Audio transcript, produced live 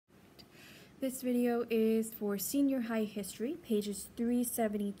This video is for senior high history, pages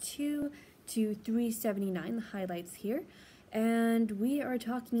 372 to 379, the highlights here. And we are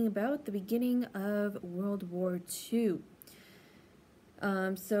talking about the beginning of World War II.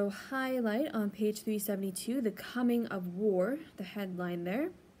 So highlight on page 372, the coming of war, the headline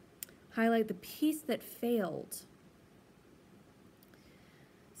there. Highlight the peace that failed.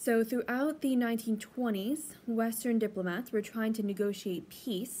 So throughout the 1920s, Western diplomats were trying to negotiate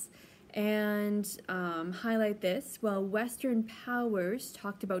peace and highlight this. While Western powers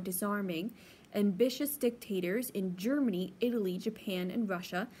talked about disarming, ambitious dictators in Germany, Italy, Japan, and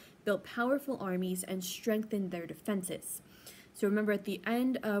Russia built powerful armies and strengthened their defenses. So remember, at the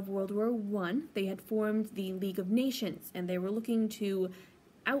end of World War I, they had formed the League of Nations, and they were looking to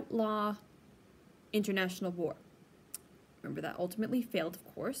outlaw international war. Remember, that ultimately failed,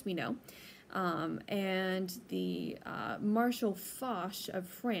 of course, we know. And the Marshal Foch of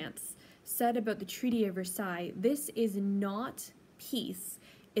France said about the Treaty of Versailles, this is not peace,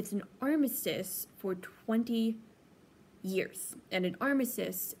 it's an armistice for 20 years. And an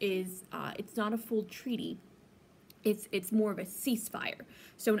armistice is, it's not a full treaty, it's more of a ceasefire.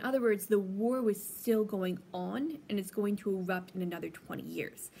 So in other words, the war was still going on and it's going to erupt in another 20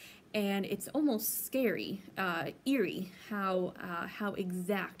 years. And it's almost scary, eerie, how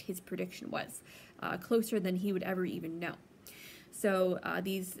exact his prediction was, closer than he would ever even know. So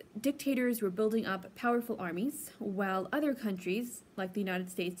these dictators were building up powerful armies, while other countries, like the United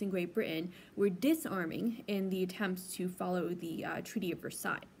States and Great Britain, were disarming in the attempts to follow the Treaty of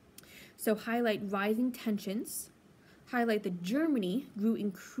Versailles. So highlight rising tensions, highlight that Germany grew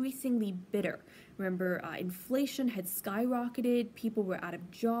increasingly bitter. Remember, inflation had skyrocketed, people were out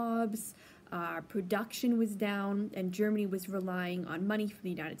of jobs, production was down, and Germany was relying on money from the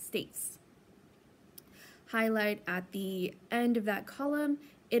United States. Highlight at the end of that column,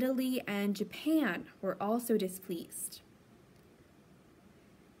 Italy and Japan were also displeased.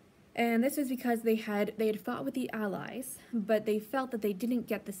 And this was because they had fought with the Allies, but they felt that they didn't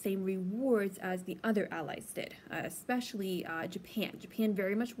get the same rewards as the other Allies did, especially Japan. Japan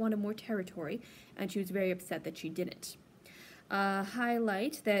very much wanted more territory, and she was very upset that she didn't.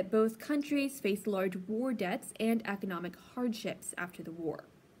 Highlight that both countries faced large war debts and economic hardships after the war.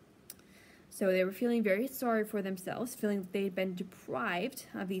 So they were feeling very sorry for themselves, feeling that they had been deprived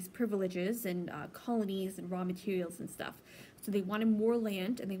of these privileges and colonies and raw materials and stuff. So they wanted more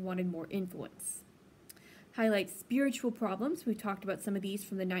land and they wanted more influence. Highlight spiritual problems. We talked about some of these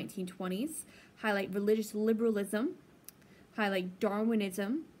from the 1920s. Highlight religious liberalism. Highlight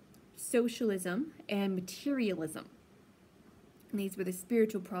Darwinism, socialism, and materialism. And these were the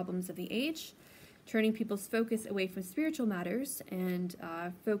spiritual problems of the age, turning people's focus away from spiritual matters and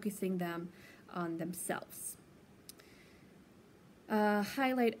focusing them on themselves.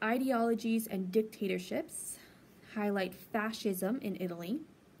 Highlight ideologies and dictatorships. Highlight fascism in Italy.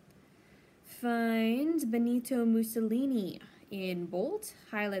 Find Benito Mussolini in bold.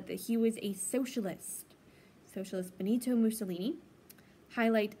 Highlight that he was a socialist. Socialist Benito Mussolini.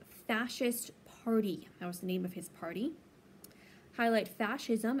 Highlight fascist party. That was the name of his party. Highlight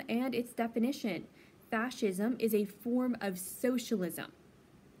fascism and its definition. Fascism is a form of socialism.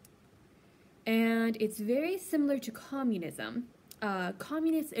 And it's very similar to communism.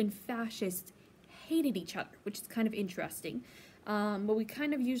 Communists and fascists hated each other, which is kind of interesting. What we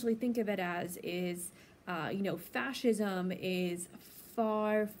kind of usually think of it as is, fascism is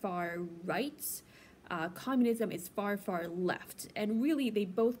far, far right. Communism is far, far left. And really, they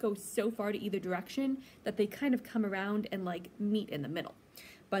both go so far to either direction that they kind of come around and meet in the middle.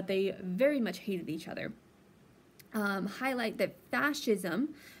 But they very much hated each other. Highlight that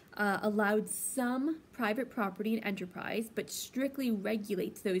fascism allowed some private property and enterprise, but strictly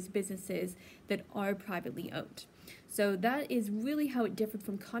regulates those businesses that are privately owned. So that is really how it differed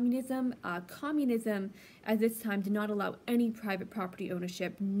from communism. Communism at this time did not allow any private property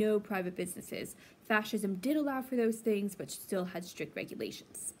ownership, no private businesses. Fascism did allow for those things, but still had strict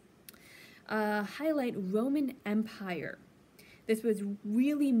regulations. Highlight Roman Empire. This was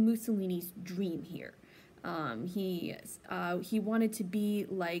really Mussolini's dream here. He wanted to be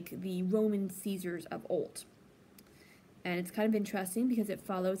like the Roman Caesars of old. And it's kind of interesting because it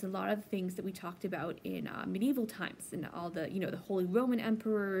follows a lot of the things that we talked about in medieval times and all the, the Holy Roman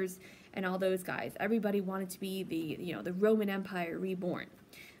emperors and all those guys. Everybody wanted to be the Roman Empire reborn.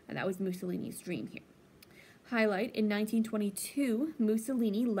 And that was Mussolini's dream here. Highlight, in 1922,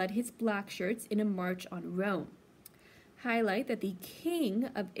 Mussolini led his black shirts in a march on Rome. Highlight that the King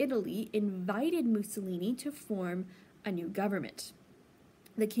of Italy invited Mussolini to form a new government.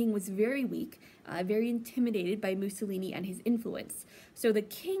 The king was very weak, very intimidated by Mussolini and his influence. So the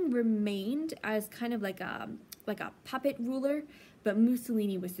king remained as kind of like a puppet ruler, but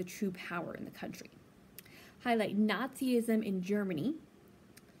Mussolini was the true power in the country. Highlight Nazism in Germany.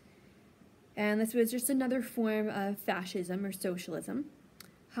 And this was just another form of fascism or socialism.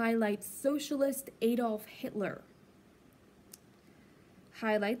 Highlight Socialist Adolf Hitler.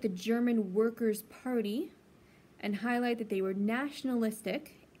 Highlight the German Workers' Party, and highlight that they were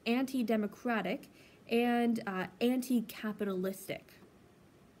nationalistic, anti-democratic, and anti-capitalistic.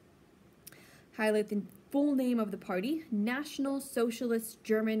 Highlight the full name of the party, National Socialist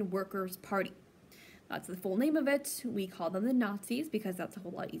German Workers' Party. That's the full name of it. We call them the Nazis because that's a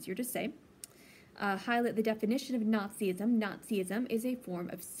whole lot easier to say. Highlight the definition of Nazism. Nazism is a form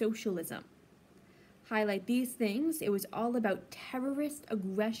of socialism. Highlight these things. It was all about terrorist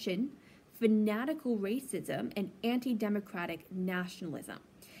aggression, fanatical racism, and anti-democratic nationalism.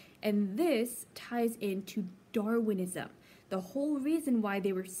 And this ties into Darwinism. The whole reason why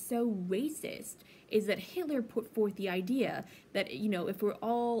they were so racist is that Hitler put forth the idea that, you know, if we're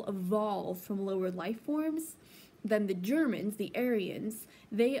all evolved from lower life forms, then the Germans, the Aryans,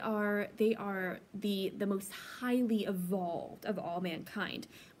 they are the most highly evolved of all mankind,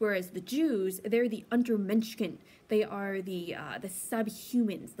 whereas the Jews, they're the Untermenschen. They are the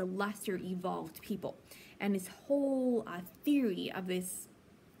subhumans, the lesser evolved people. And this whole theory of this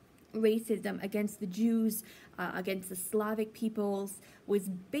racism against the Jews, against the Slavic peoples, was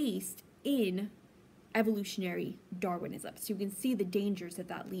based in evolutionary Darwinism. So you can see the dangers that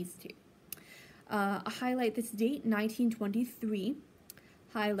that leads to. Highlight this date, 1923.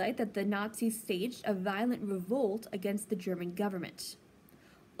 Highlight that the Nazis staged a violent revolt against the German government.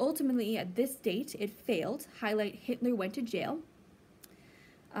 Ultimately, at this date, it failed. Highlight Hitler went to jail.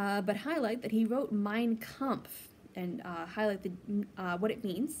 But highlight that he wrote Mein Kampf, and highlight what it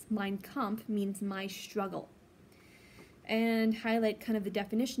means. Mein Kampf means my struggle. And highlight kind of the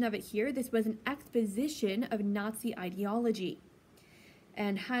definition of it here. This was an exposition of Nazi ideology.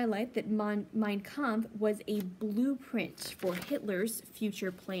 And highlight that Mein Kampf was a blueprint for Hitler's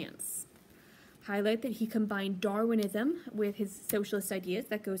future plans. Highlight that he combined Darwinism with his socialist ideas.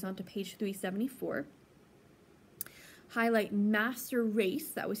 That goes on to page 374. Highlight master race.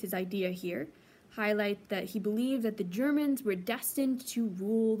 That was his idea here. Highlight that he believed that the Germans were destined to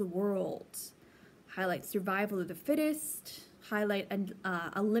rule the world. Highlight survival of the fittest. Highlight an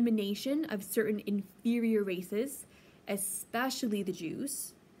elimination of certain inferior races, especially the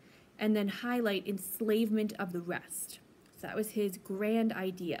Jews, and then highlight enslavement of the rest. So that was his grand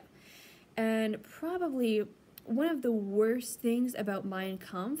idea. And probably one of the worst things about Mein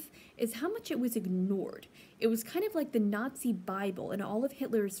Kampf is how much it was ignored. It was kind of like the Nazi Bible, and all of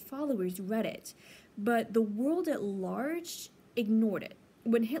Hitler's followers read it, but the world at large ignored it.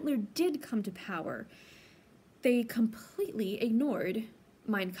 When Hitler did come to power, they completely ignored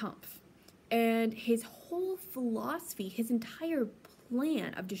Mein Kampf. And his whole philosophy, his entire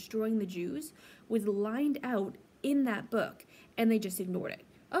plan of destroying the Jews was lined out in that book, and they just ignored it.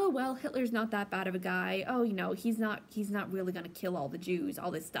 Oh, well, Hitler's not that bad of a guy. Oh, you know, he's not really going to kill all the Jews,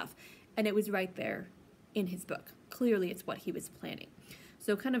 all this stuff. And it was right there in his book. Clearly, it's what he was planning.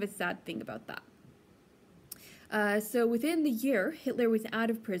 So kind of a sad thing about that. So within the year, Hitler was out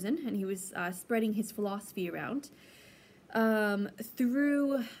of prison, and he was spreading his philosophy around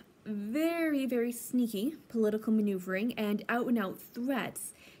through very, very sneaky political maneuvering and out-and-out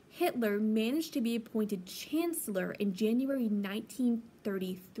threats. Hitler managed to be appointed chancellor in January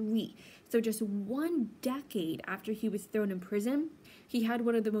 1933. So just 1 decade after he was thrown in prison, he had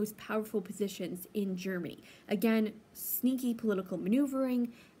one of the most powerful positions in Germany. Again, sneaky political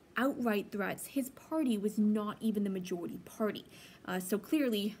maneuvering, outright threats. His party was not even the majority party. So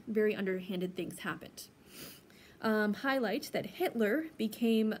clearly, very underhanded things happened. Highlight that Hitler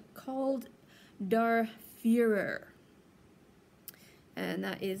became called Der Führer. And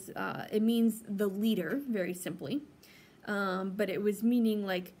that is, it means the leader, very simply. But it was meaning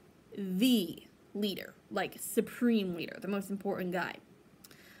like the leader, like supreme leader, the most important guy.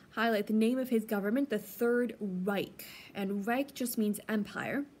 Highlight the name of his government, the Third Reich. And Reich just means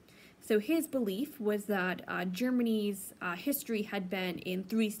empire. So his belief was that Germany's history had been in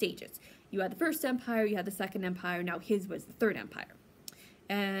 3 stages. You had the First Empire, you had the Second Empire, now his was the Third Empire.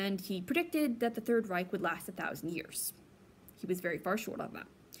 And he predicted that the Third Reich would last 1,000 years. He was very far short on that.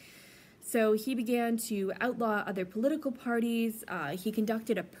 So he began to outlaw other political parties. He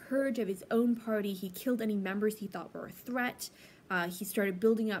conducted a purge of his own party. He killed any members he thought were a threat. He started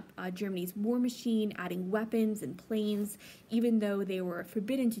building up Germany's war machine, adding weapons and planes, even though they were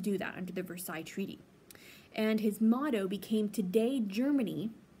forbidden to do that under the Versailles Treaty. And his motto became, "Today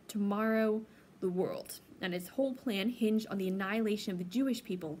Germany tomorrow the world. And his whole plan hinged on the annihilation of the Jewish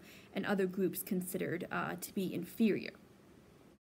people and other groups considered to be inferior.